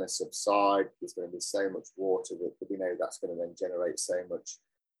floods are going to subside. There's going to be so much water that we know that's going to then generate so much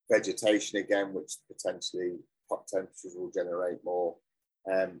vegetation again, which potentially hot temperatures will generate more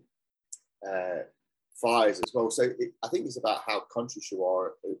fires as well. So I think it's about how conscious you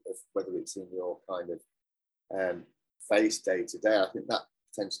are of whether it's in your kind of face day to day. I think that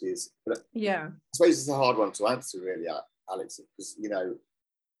potentially is. But I suppose it's a hard one to answer, really, Alex, because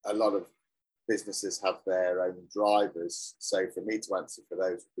a lot of businesses have their own drivers. So for me to answer for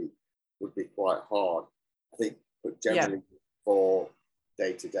those would be quite hard, I think. But generally, for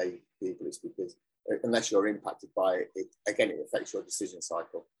day to day people, it's because unless you're impacted by it, again, it affects your decision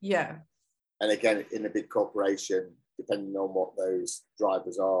cycle. Yeah. And again, in a big corporation, depending on what those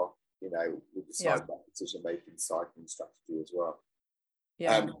drivers are, we decide that decision-making cycle and strategy as well.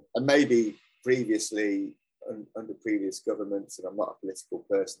 Yeah. And maybe previously, under previous governments, and I'm not a political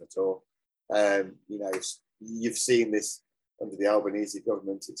person at all, you've seen this under the Albanese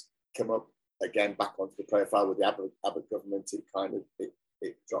government. It's come up again back onto the profile with the Abbott government. It kind of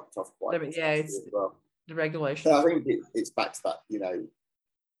it dropped off quite. It's as well. The regulation. So I think it's back to that,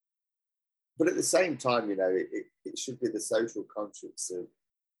 But at the same time, it should be the social conscience of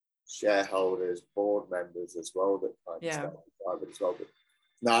shareholders, board members as well that kind of start as well. But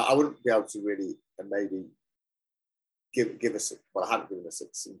no, I wouldn't be able to really, and maybe give us. Well, I haven't given us a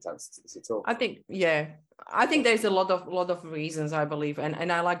succinct answer to this at all. I think there's a lot of reasons, I believe,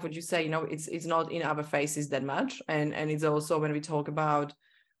 and I like what you say. It's not in our faces that much, and it's also when we talk about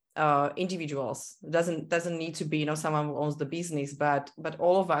individuals, doesn't need to be someone who owns the business, but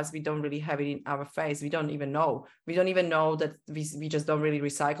all of us, we don't really have it in our face. We don't even know that we just don't really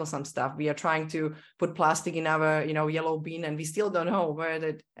recycle some stuff. We are trying to put plastic in our yellow bin, and we still don't know where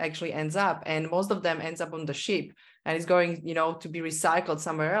that actually ends up, and most of them ends up on the ship and is going to be recycled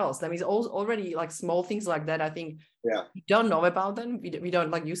somewhere else. That means already like small things like that, I think we don't know about them. We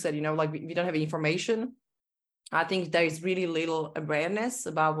don't, like you said, we don't have information. I think there is really little awareness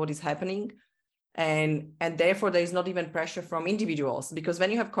about what is happening, and therefore there is not even pressure from individuals, because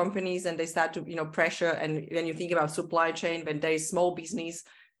when you have companies and they start to pressure, and when you think about supply chain, when there is small business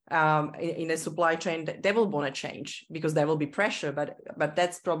in a supply chain, they will want to change because there will be pressure, but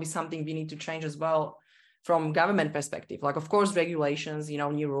that's probably something we need to change as well from government perspective. Like, of course, regulations,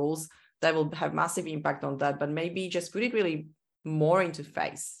 new rules, that will have massive impact on that. But maybe just put it really more into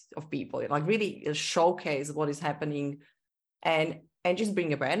face of people, like really showcase what is happening, and just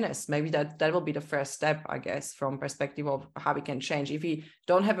bring awareness. Maybe that will be the first step, I guess, from perspective of how we can change. If we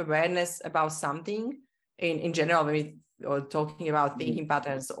don't have awareness about something in general, when we are talking about thinking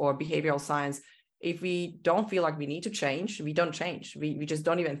patterns or behavioral science, if we don't feel like we need to change, we don't change. We just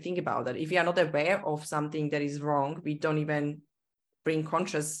don't even think about that. If we are not aware of something that is wrong, we don't even bring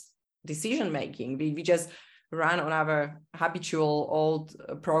conscious decision making. We just run on our habitual old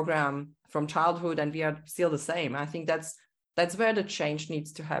program from childhood, and we are still the same. I think that's where the change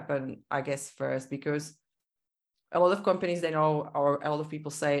needs to happen, I guess, first, because a lot of companies, they know, or a lot of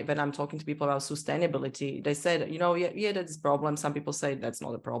people say, when I'm talking to people about sustainability, they said, yeah, that's a problem. Some people say that's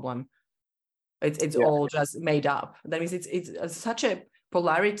not a problem. It's all just made up. That means it's such a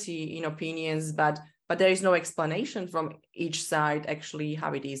polarity in opinions, but there is no explanation from each side actually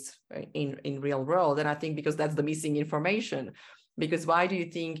how it is in real world. And I think because that's the missing information. Because why do you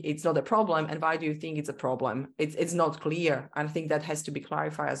think it's not a problem, and why do you think it's a problem? It's not clear. And I think that has to be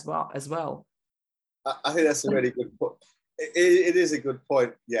clarified as well. I think that's a really good point. It is a good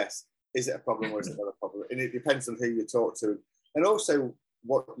point. Yes, is it a problem or is it not a problem? And it depends on who you talk to, and also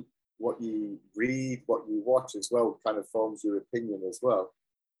what you read, what you watch as well, kind of forms your opinion as well.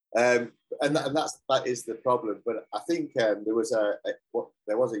 And that is the problem. But I think there was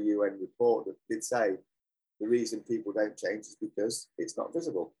a UN report that did say the reason people don't change is because it's not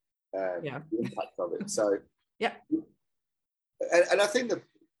visible. The impact of it. So and I think that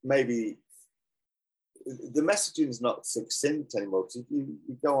maybe the messaging is not succinct anymore. Because if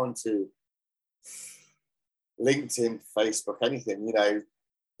you go on to LinkedIn, Facebook, anything,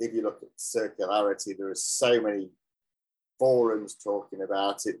 if you look at circularity, there are so many forums talking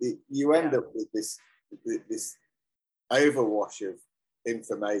about it. You end up with this overwash of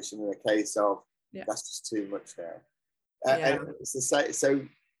information in a case of that's just too much now. And it's the same. So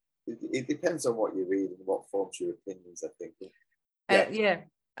it depends on what you read and what forms your opinions, I think.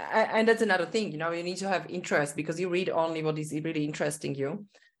 And that's another thing, you need to have interest, because you read only what is really interesting you.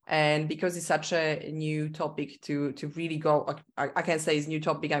 And because it's such a new topic to really go, I can say it's new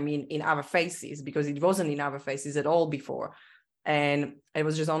topic, I mean, in our faces, because it wasn't in our faces at all before. And it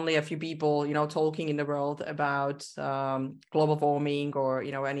was just only a few people, talking in the world about global warming or,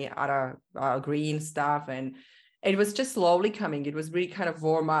 any other green stuff. And it was just slowly coming. It was really kind of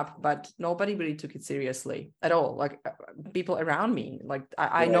warm up, but nobody really took it seriously at all. Like people around me, like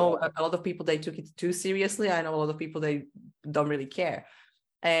I know a lot of people, they took it too seriously. I know a lot of people, they don't really care.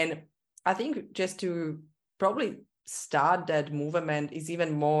 And I think just to probably start that movement is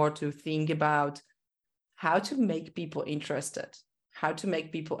even more to think about how to make people interested, how to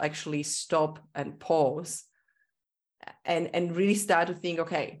make people actually stop and pause and really start to think,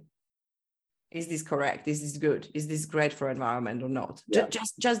 okay, is this correct? Is this good? Is this great for environment or not?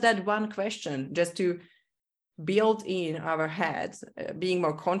 Just that one question, just to build in our heads, being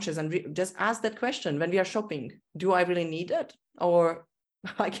more conscious, and just ask that question when we are shopping. Do I really need it? Or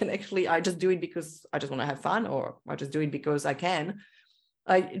I just do it because I just want to have fun, or I just do it because I can.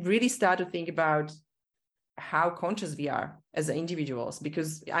 I really start to think about how conscious we are as individuals,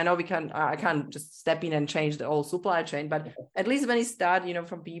 because I know I can't just step in and change the whole supply chain, but at least when it start,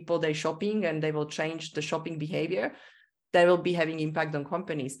 from people, they shopping and they will change the shopping behavior, they will be having impact on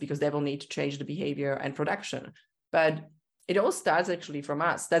companies because they will need to change the behavior and production. But it all starts actually from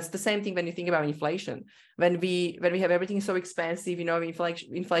us. That's the same thing when you think about inflation. When we have everything so expensive,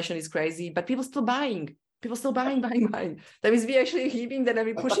 inflation is crazy, but people still buying. Buying. That means we actually keeping that and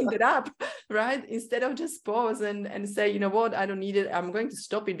we're pushing that up, right? Instead of just pause and say, you know what, I don't need it. I'm going to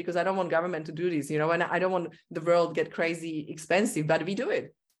stop it because I don't want government to do this, and I don't want the world get crazy expensive, but we do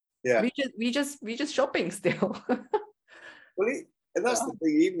it. Yeah. We just shopping still. Well, and that's the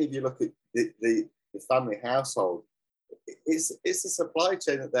thing. Even if you look at the family household, it's a supply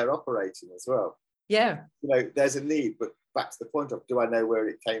chain that they're operating as well. Yeah. There's a need, but back to the point of, do I know where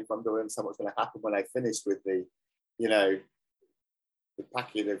it came from? Do I understand what's going to happen when I finish with the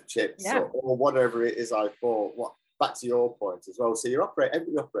packet of chips or whatever it is I bought? Back to your point as well. So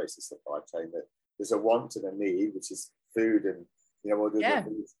everybody operates a supply chain that there's a want and a need, which is food and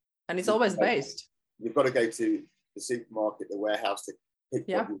and it's always based. You've got to go to the supermarket, the warehouse to pick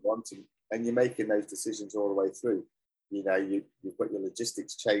what you want, and you're making those decisions all the way through. You've got your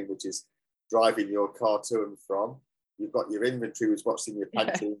logistics chain, which is driving your car to and from. You've got your inventory, which is what's in your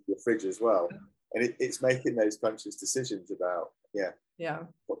pantry and your fridge as well. And it's making those conscious decisions about,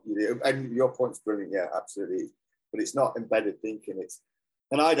 what you do. And your point's brilliant, absolutely. But it's not embedded thinking.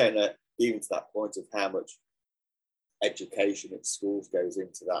 And I don't know, even to that point of how much education at schools goes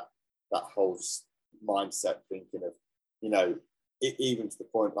into that that whole mindset thinking of, you know, even to the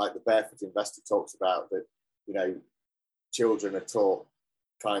point like the Barefoot Investor talks about that, you know, children are taught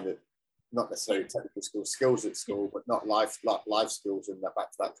kind of not necessarily technical skills at school, but not life skills, and that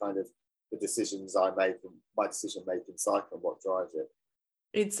back to that kind of the decisions I make and my decision making cycle and what drives it.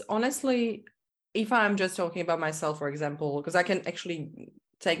 It's honestly, if I'm just talking about myself, for example, because I can actually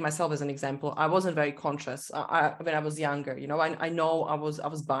take myself as an example, I wasn't very conscious when I was younger. You know, I know I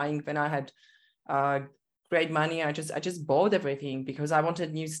was buying when I had great money. I just bought everything because I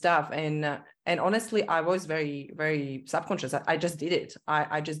wanted new stuff, and honestly, I was very, very subconscious. I just did it.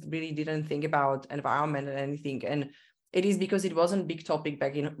 I just really didn't think about environment and anything, and it is because it wasn't a big topic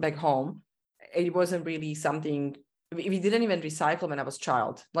back home. It wasn't really something. We didn't even recycle when I was a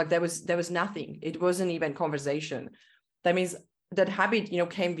child. Like there was nothing. It wasn't even conversation. That means that habit, you know,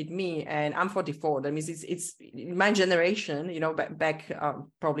 came with me, and I'm 44. That means it's my generation, you know, back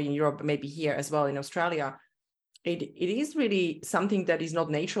probably in Europe, maybe here as well in Australia. It is really something that is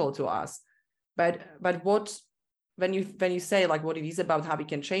not natural to us. But what when you say like what it is about how we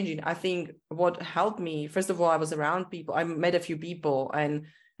can change it, I think what helped me, first of all, I was around people. I met a few people, and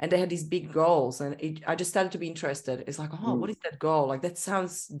they had these big goals, and I just started to be interested. It's like, oh, what is that goal? Like that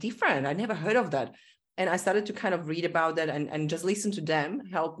sounds different. I never heard of that. And I started to kind of read about that and just listen to them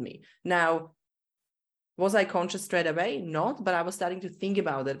helped me. Now, was I conscious straight away? Not, but I was starting to think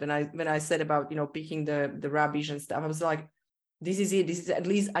about it when I said about, you know, picking the rubbish and stuff. I was like, this is it. This is at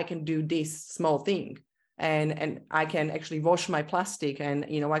least I can do this small thing. And I can actually wash my plastic, and,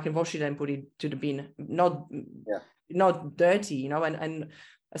 you know, I can wash it and put it to the bin, not dirty, you know, and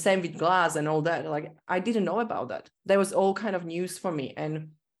same with glass and all that. Like I didn't know about that. That was all kind of news for me. And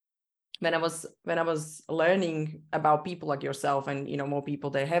when I was learning about people like yourself and, you know, more people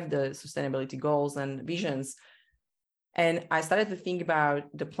that have the sustainability goals and visions, and I started to think about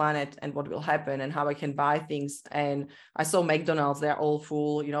the planet and what will happen and how I can buy things. And I saw McDonald's, they're all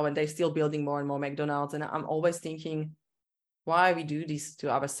full, you know, and they're still building more and more McDonald's. And I'm always thinking, why we do this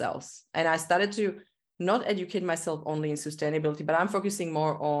to ourselves? And I started to not educate myself only in sustainability, but I'm focusing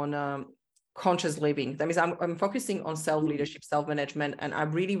more on conscious living. That means I'm focusing on self-leadership, self-management, and I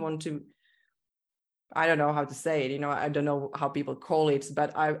really want to, I don't know how to say it, you know, I don't know how people call it,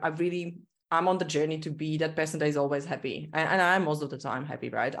 but I'm on the journey to be that person that is always happy. And I'm most of the time happy,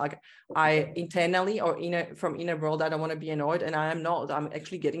 right? Like I internally or from inner world, I don't want to be annoyed, and I am not. I'm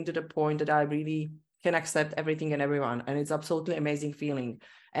actually getting to the point that I really can accept everything and everyone. And it's absolutely amazing feeling.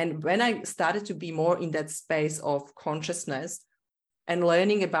 And when I started to be more in that space of consciousness and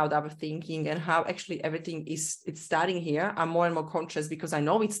learning about our thinking and how actually everything it's starting here, I'm more and more conscious because I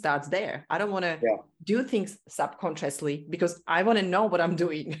know it starts there. I don't want to do things subconsciously because I want to know what I'm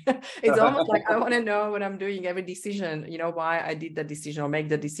doing. It's almost like I want to know what I'm doing, every decision, you know, why I did that decision or make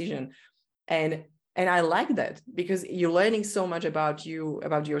the decision. And I like that because you're learning so much about you,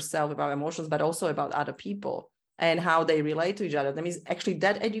 about yourself, about emotions, but also about other people and how they relate to each other. That means actually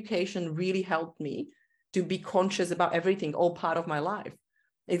that education really helped me to be conscious about everything, all part of my life.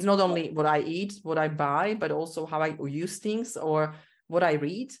 It's not only what I eat, what I buy, but also how I use things or what I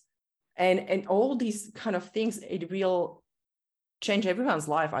read. And all these kind of things, it will change everyone's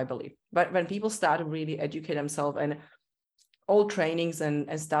life, I believe. But when people start to really educate themselves, and all trainings and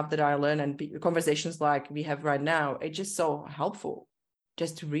stuff that I learn and conversations like we have right now, it's just so helpful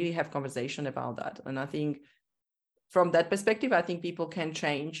just to really have conversation about that. And I think from that perspective, I think people can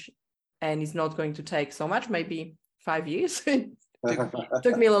change, and it's not going to take so much, maybe 5 years.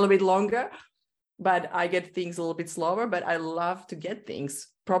 Took me a little bit longer, but I get things a little bit slower, but I love to get things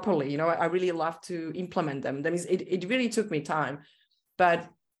properly. You know, I really love to implement them. That means it really took me time, but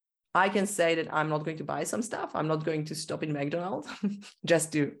I can say that I'm not going to buy some stuff. I'm not going to stop in McDonald's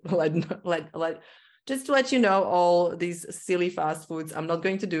just to just to let you know, all these silly fast foods, I'm not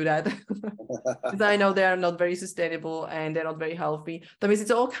going to do that because I know they are not very sustainable and they're not very healthy. That means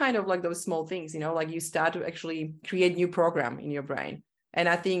it's all kind of like those small things, you know, like you start to actually create new program in your brain. And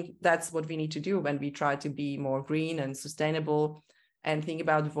I think that's what we need to do when we try to be more green and sustainable and think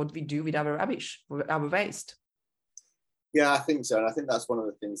about what we do with our rubbish, with our waste. Yeah, I think so. And I think that's one of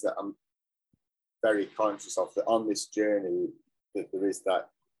the things that I'm very conscious of, that on this journey, that there is that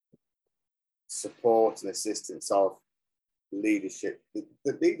support and assistance of leadership.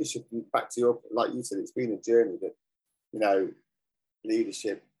 The leadership, back to your, like you said, it's been a journey that, you know,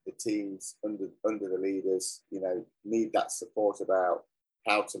 leadership, the teams under the leaders, you know, need that support about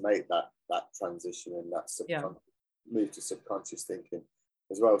how to make that transition and that move to subconscious thinking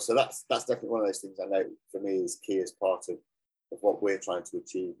as well. So that's definitely one of those things I know for me is key as part of what we're trying to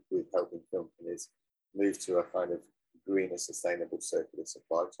achieve with helping companies move to a kind of greener, sustainable, circular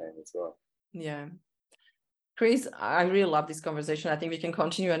supply chain as well. Yeah. Chris, I really love this conversation. I think we can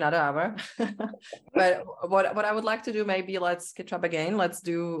continue another hour. But what I would like to do, maybe let's catch up again. Let's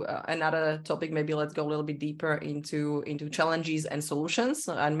do another topic. Maybe let's go a little bit deeper into challenges and solutions.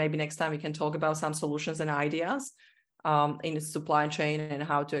 And maybe next time we can talk about some solutions and ideas in the supply chain and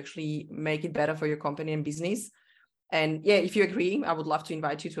how to actually make it better for your company and business. And yeah, if you agree, I would love to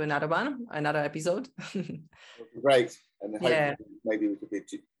invite you to another episode. Great. And yeah, maybe we could be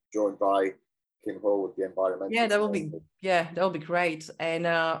joined by Kim Hall with the environmental. Yeah, that will be great. And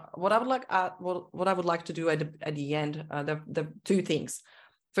what I would like to do at the end, the two things.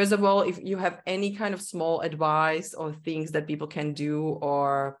 First of all, if you have any kind of small advice or things that people can do,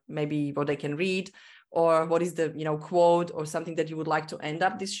 or maybe what they can read, or what is the quote or something that you would like to end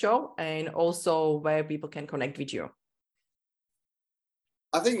up this show, and also where people can connect with you.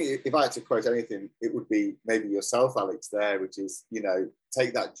 I think if I had to quote anything, it would be maybe yourself, Alex, there, which is,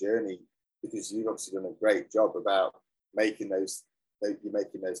 take that journey, because you've obviously done a great job about making those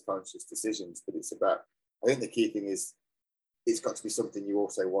conscious decisions. But it's about, I think the key thing is, it's got to be something you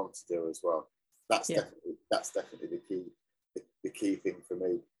also want to do as well. That's definitely the key thing for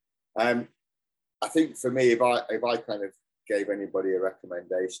me. I think for me, if I kind of gave anybody a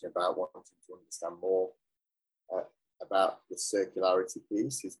recommendation about wanting to understand more about the circularity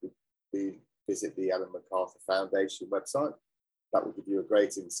piece, is to visit the Ellen MacArthur Foundation website. That will give you a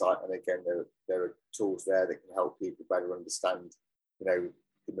great insight. And again, there are tools there that can help people better understand, the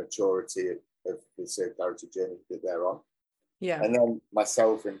maturity of the circularity journey that they're on. Yeah. And then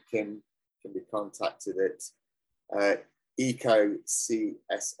myself and Kim can be contacted at ecocsc.com.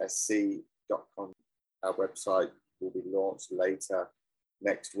 Our website will be launched later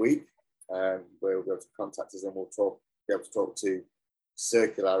next week. Where we'll be able to contact us, and we'll be able to talk to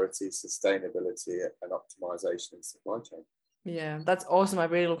circularity, sustainability, and optimization in supply chain. Yeah, that's awesome.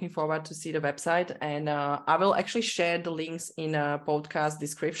 I'm really looking forward to see the website, and I will actually share the links in a podcast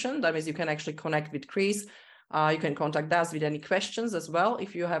description. That means you can actually connect with Chris. You can contact us with any questions as well.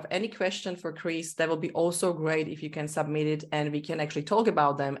 If you have any question for Chris, that will be also great if you can submit it, and we can actually talk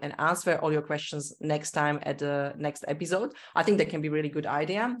about them and answer all your questions next time at the next episode. I think that can be a really good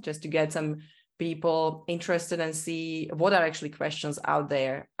idea, just to get some people interested and see what are actually questions out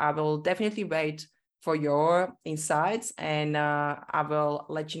there. I will definitely wait for your insights, and I will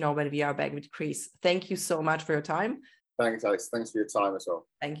let you know when we are back with Chris. Thank you so much for your time. Thanks, Alex. Thanks for your time as well.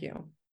 Thank you.